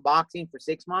give him boxing for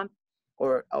 6 months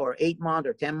or 8 months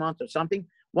or 10 months or something.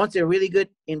 Once they're really good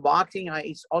in boxing,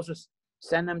 I also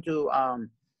send them to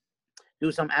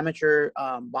do some amateur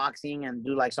boxing and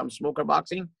do like some smoker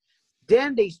boxing.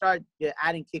 Then they start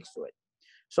adding kicks to it.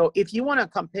 So if you want to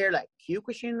compare like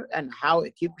Kyokushin and how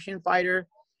a Kyokushin fighter,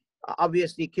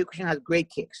 obviously Kyokushin has great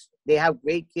kicks. They have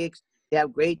great kicks. They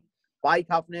have great body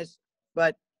toughness,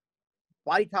 but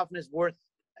body toughness worth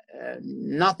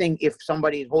nothing if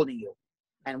somebody is holding you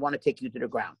and want to take you to the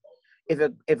ground.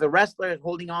 If a wrestler is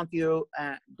holding on to you,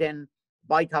 then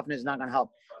body toughness is not going to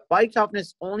help. Body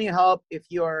toughness only help if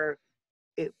you're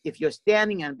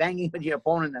standing and banging with your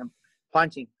opponent and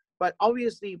punching. But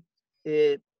obviously,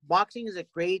 boxing is a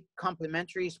great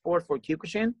complementary sport for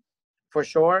Kyokushin, for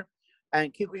sure.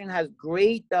 And Kyokushin has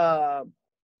great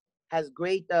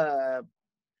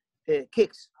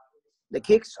kicks. The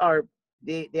kicks are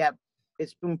they have.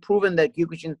 It's been proven that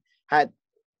Kyokushin had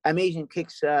amazing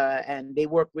kicks and they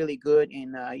work really good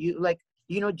in Jiga.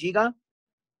 Giga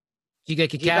Jiga,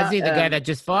 Kikaze, the guy that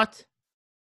just fought.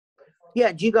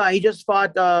 yeah, Jiga. He just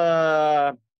fought.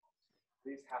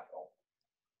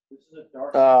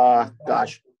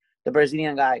 Gosh, the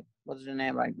Brazilian guy. What's his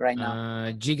name right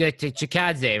now? Giga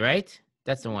Chikadze, right?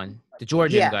 That's the one. The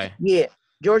Georgian Yeah, guy. yeah,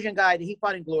 Georgian guy. He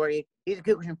fought in Glory. He's a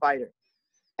Kyokushin fighter,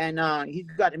 and he's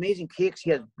got amazing kicks. He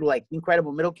has like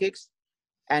incredible middle kicks,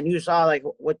 and you saw like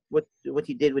what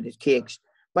he did with his kicks.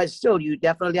 But still, you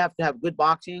definitely have to have good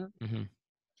boxing. Mm-hmm.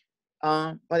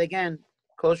 But again,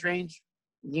 close range,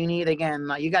 you need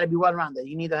you got to be well rounded.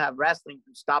 You need to have wrestling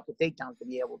to stop the takedowns to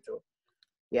be able to.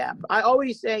 Yeah, I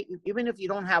always say even if you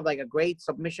don't have like a great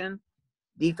submission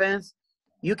defense,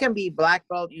 you can be black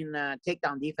belt in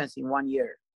takedown defense in 1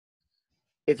 year.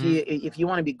 If you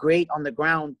want to be great on the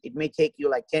ground, it may take you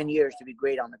like 10 years to be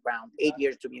great on the ground, 8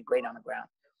 years to be great on the ground.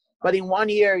 But in 1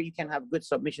 year, you can have good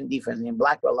submission defense in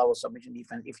black belt level submission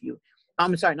defense.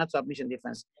 I'm sorry, not submission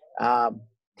defense,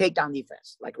 takedown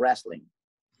defense, like wrestling.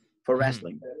 For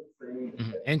wrestling.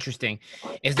 Mm-hmm. Interesting.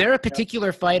 Is there a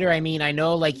particular fighter? I mean, I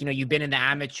know like, you've been in the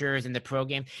amateurs and the pro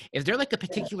game. Is there like a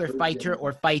particular fighter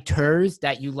or fighters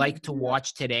that you like to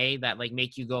watch today that like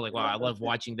make you go like, wow, I love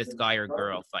watching this guy or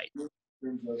girl fight?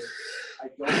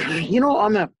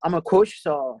 I'm a coach,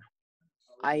 so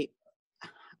I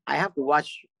have to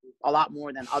watch a lot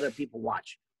more than other people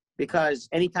watch because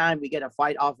anytime we get a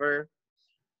fight offer,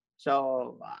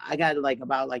 so I got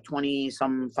about 20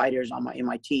 some fighters in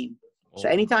my team. So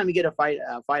anytime you get a fight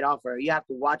offer, you have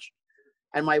to watch.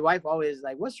 And my wife always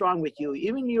like, "What's wrong with you?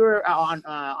 Even you're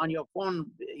on your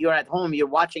phone, you're at home, you're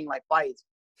watching like fights."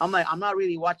 I'm like, I'm not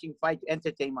really watching fight to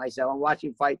entertain myself. I'm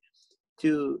watching fight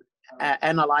to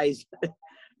analyze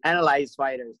analyze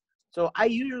fighters. So I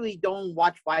usually don't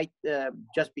watch fight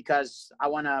just because I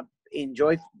want to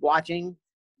enjoy watching.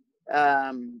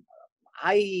 Um,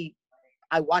 I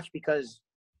I watch because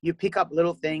you pick up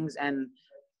little things and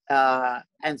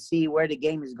see where the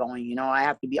game is going. You know, I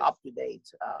have to be up to date.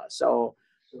 So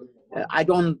I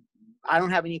don't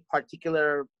have any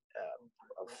particular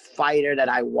fighter that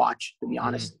I watch, to be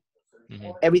honest.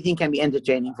 Mm-hmm. Everything can be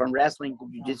entertaining, from wrestling to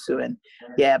jiu-jitsu, and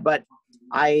yeah, but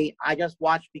I just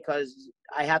watch because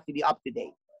I have to be up to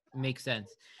date. Makes sense.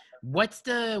 What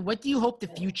do you hope the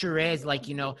future is like,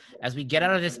 as we get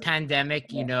out of this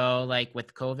pandemic, like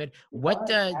with COVID, what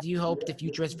do you hope the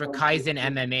future is for Kaizen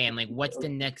MMA, and like what's the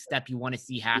next step you want to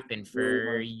see happen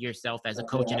for yourself as a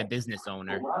coach and a business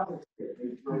owner?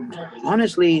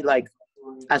 Honestly, like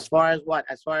as far as like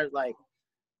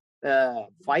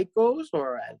fight goes,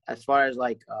 or as far as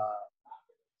like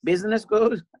business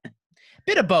goes.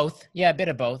 Bit of both. Yeah, a bit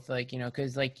of both. Like,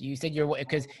 because like you said,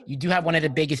 because you do have one of the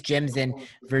biggest gyms in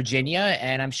Virginia,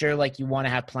 and I'm sure like you want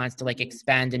to have plans to like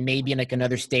expand and maybe in like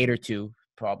another state or two,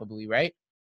 probably, right?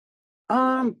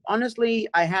 Honestly,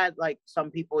 I had like some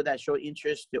people that showed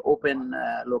interest to open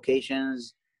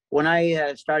locations. When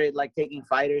I started like taking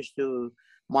fighters to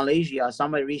Malaysia,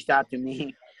 somebody reached out to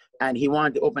me and he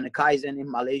wanted to open a Kaizen in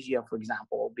Malaysia, for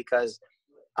example, because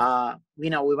we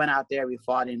went out there, we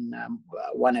fought in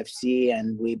 1FC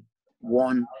and we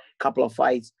won a couple of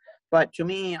fights. But to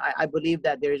me, I believe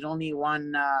that there is only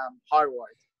one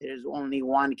Harvard, there's only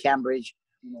one Cambridge.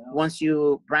 Once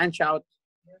you branch out,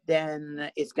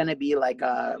 then it's going to be like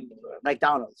a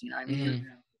McDonald's, you know what I mean?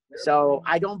 So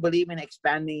I don't believe in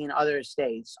expanding in other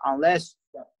states unless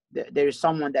there's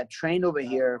someone that trained over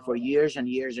here for years and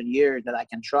years and years that I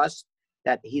can trust,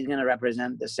 that he's going to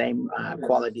represent the same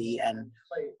quality. And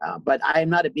but I'm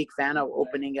not a big fan of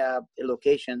opening a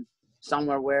location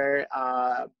somewhere where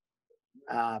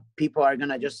people are going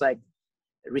to just like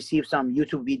receive some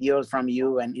YouTube videos from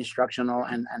you and instructional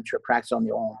and practice on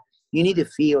your own. You need to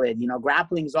feel it.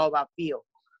 Grappling is all about feel.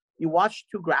 You watch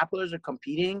two grapplers are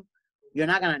competing, you're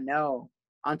not going to know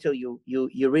until you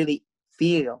really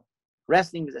feel.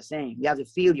 Wrestling is the same. You have to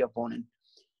feel your opponent.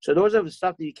 So those are the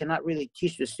stuff that you cannot really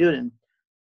teach the student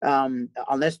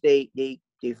unless they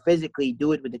physically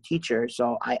do it with the teacher.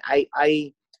 So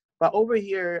but over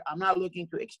here, I'm not looking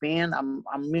to expand. I'm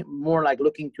more like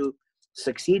looking to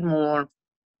succeed more.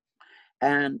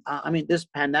 And I mean, this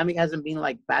pandemic hasn't been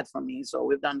like bad for me. So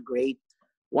we've done great.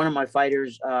 One of my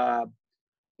fighters,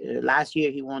 last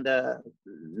winter, he won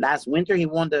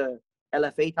the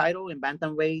LFA title in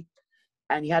bantamweight,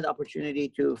 and he had the opportunity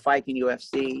to fight in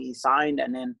UFC. He signed,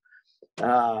 and then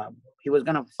he was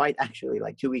gonna fight actually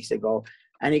like 2 weeks ago,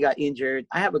 and he got injured.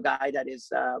 I have a guy that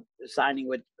is signing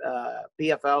with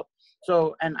PFL.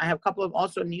 So, and I have a couple of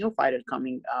also new fighters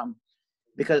coming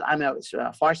because I'm a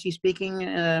Farsi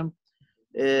speaking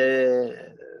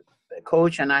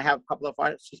coach, and I have a couple of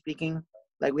Farsi speaking.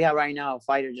 Like we have right now, a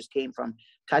fighter just came from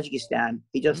Tajikistan.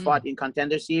 He just fought in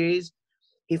Contender Series.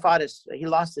 He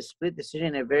lost a split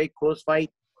decision in a very close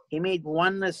fight. He made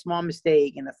one small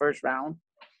mistake in the first round,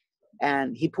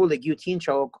 and he pulled a guillotine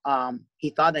choke.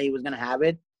 He thought that he was going to have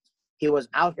it. He was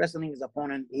out wrestling his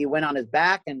opponent. He went on his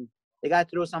back, and the guy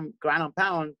threw some ground and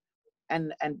pound.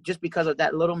 And just because of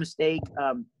that little mistake,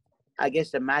 I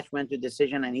guess the match went to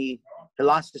decision, and he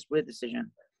lost the split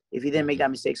decision if he didn't make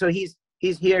that mistake. So he's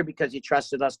here because he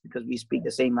trusted us, because we speak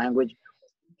the same language.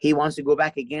 He wants to go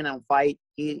back again and fight.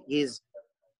 He's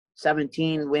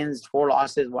 17 wins, 4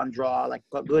 losses, 1 draw, like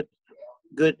a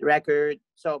good record.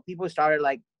 So people started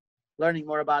like learning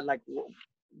more about like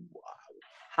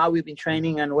how we've been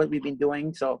training and what we've been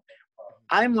doing. So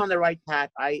I'm on the right path.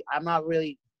 I'm not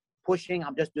really pushing.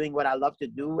 I'm just doing what I love to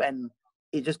do, and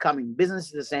it's just coming. Business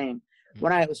is the same.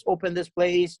 When I was open this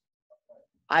place,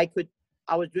 I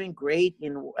was doing great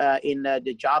in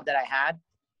the job that I had.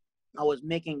 I was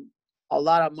making a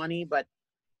lot of money, but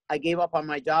I gave up on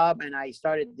my job and I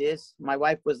started this. My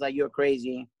wife was like, "You're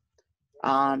crazy,"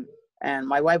 and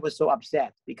my wife was so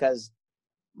upset because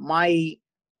my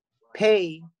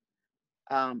pay,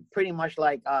 pretty much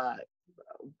like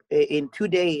in 2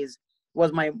 days,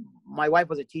 was my wife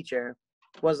was a teacher,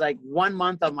 was like 1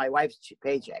 month of my wife's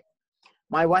paycheck.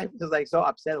 My wife was like so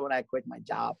upset when I quit my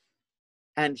job,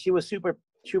 and she was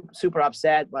super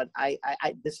upset. But I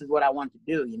this is what I want to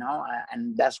do,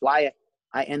 and that's why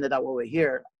I ended up over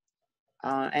here.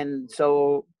 And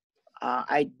so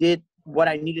I did what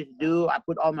I needed to do. I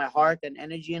put all my heart and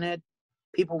energy in it.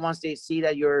 People, once they see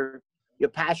that you're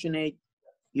passionate,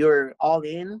 you're all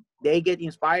in, they get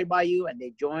inspired by you and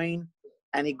they join,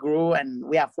 and it grew. And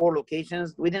we have 4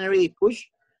 locations. We didn't really push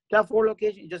to have 4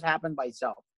 locations. It just happened by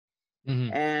itself.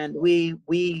 Mm-hmm. And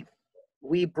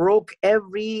we broke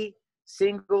every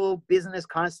single business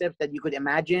concept that you could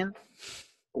imagine.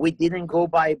 We didn't go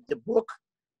by the book,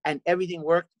 and everything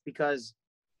worked because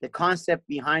the concept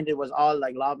behind it was all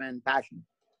like love and passion.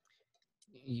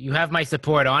 You have my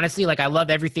support. Honestly, like I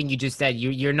love everything you just said.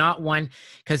 You're not one,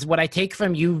 because what I take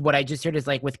from you, what I just heard is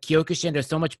like with Kyokushin, there's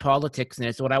so much politics in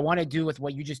it. So what I want to do with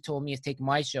what you just told me is take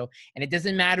my show, and it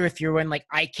doesn't matter if you're in like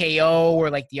IKO or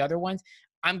like the other ones.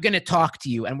 I'm gonna talk to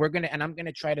you, and I'm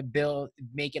gonna try to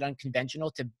make it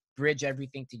unconventional to bridge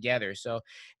everything together. So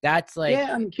that's like,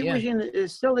 Yeah, and yeah, Kyokushin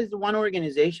is still is one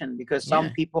organization, because some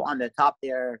yeah. people on the top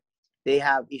there, they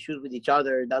have issues with each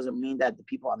other. It doesn't mean that the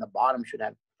people on the bottom should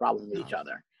have problems with each No.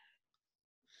 other.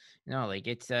 No, like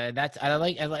it's I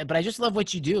like, but I just love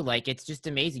what you do. Like it's just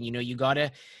amazing. You know, you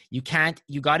gotta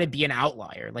be an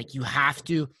outlier. Like you have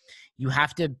to,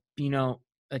 you know,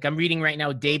 like I'm reading right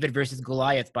now David versus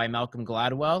Goliath by Malcolm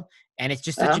Gladwell. And it's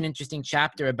just such Uh-huh. an interesting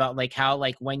chapter about like how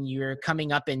like when you're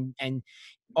coming up and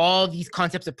all these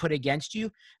concepts are put against you,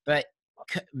 but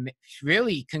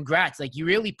really congrats. Like you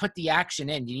really put the action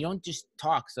in. You don't just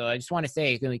talk. So I just want to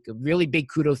say like a really big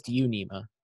kudos to you, Nima.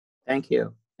 Thank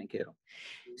you. Thank you.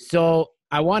 So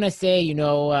I want to say, you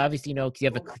know, obviously, you know,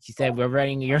 because you said you're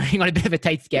running on a bit of a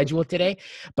tight schedule today,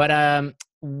 but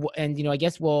and you know, I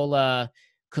guess we'll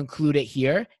conclude it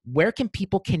here. Where can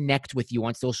people connect with you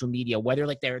on social media? Whether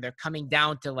like they're coming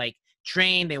down to like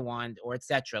train they want or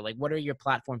etc. Like, what are your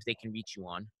platforms they can reach you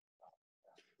on?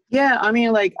 Yeah, I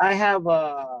mean, like I have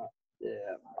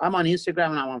I'm on Instagram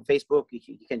and I'm on Facebook.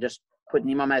 You can just put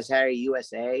Nima Mazhari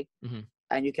USA, Mm-hmm.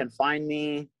 and you can find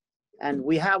me. And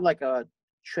we have like a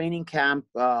training camp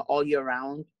all year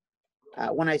round.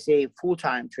 When I say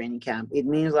full-time training camp, it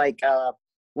means like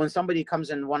when somebody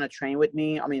comes and want to train with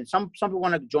me. I mean, some people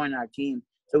want to join our team,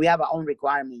 so we have our own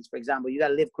requirements. For example, you got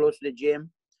to live close to the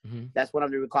gym. Mm-hmm. That's one of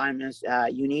the requirements.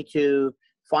 You need to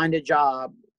find a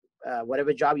job,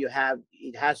 whatever job you have.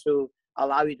 It has to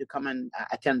allow you to come and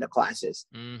attend the classes.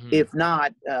 Mm-hmm. If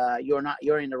not,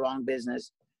 you're in the wrong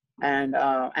business. And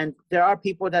there are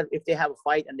people that if they have a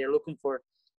fight and they're looking for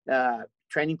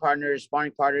training partners,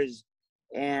 sparring partners,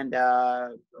 and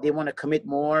they want to commit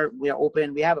more, we are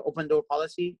open. We have an open door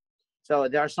policy. So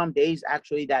there are some days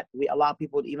actually that we allow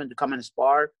people even to come and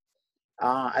spar,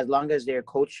 as long as their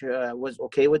coach was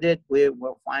okay with it. We're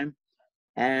fine.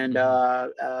 And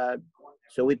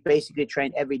so we basically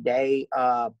train every day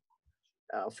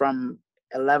from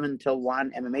 11 till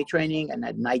 1 MMA training, and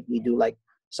at night we do like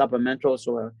supplemental.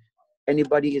 So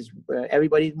everybody's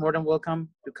more than welcome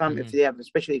to come. Mm-hmm. If they have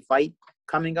especially fight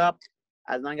coming up,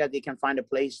 as long as they can find a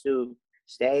place to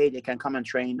stay, they can come and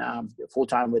train full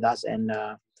time with us. And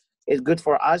it's good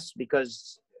for us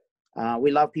because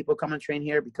we love people come and train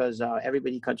here, because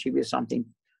everybody contributes something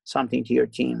to your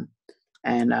team,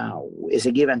 and it's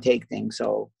a give and take thing.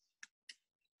 So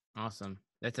Awesome.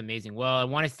 That's amazing. Well, I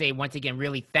want to say once again,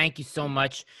 really thank you so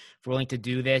much for willing to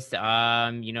do this.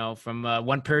 You know, from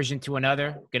one Persian to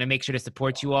another, gonna make sure to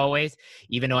support you always,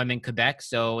 even though I'm in Quebec.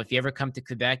 So if you ever come to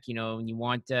Quebec, you know, and you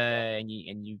want, and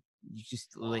you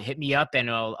just hit me up, and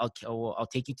I'll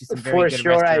take you to some very for good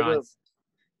sure I will. restaurants.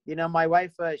 You know, my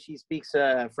wife, she speaks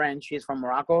French. She's from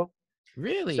Morocco.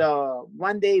 Really? So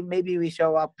one day maybe we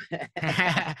show up.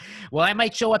 Well, I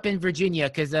might show up in Virginia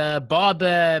because Bob.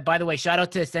 By the way, shout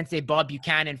out to Sensei Bob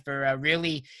Buchanan for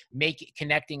really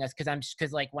connecting us.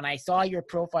 Because like when I saw your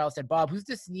profile, I said, Bob, who's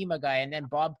this Nima guy? And then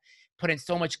Bob put in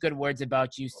so much good words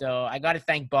about you. So I got to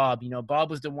thank Bob. You know, Bob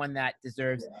was the one that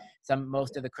deserves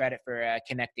most of the credit for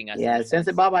connecting us. Yeah,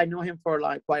 Sensei Bob, I know him for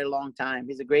like quite a long time.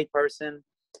 He's a great person,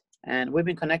 and we've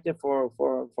been connected for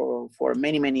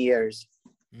many years.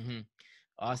 Mm-hmm.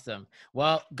 Awesome.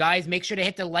 Well, guys, make sure to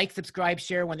hit the like, subscribe,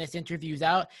 share when this interview's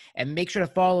out, and make sure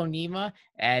to follow Nima.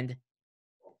 And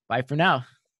bye for now.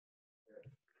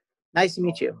 Nice to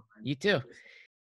meet you. You too.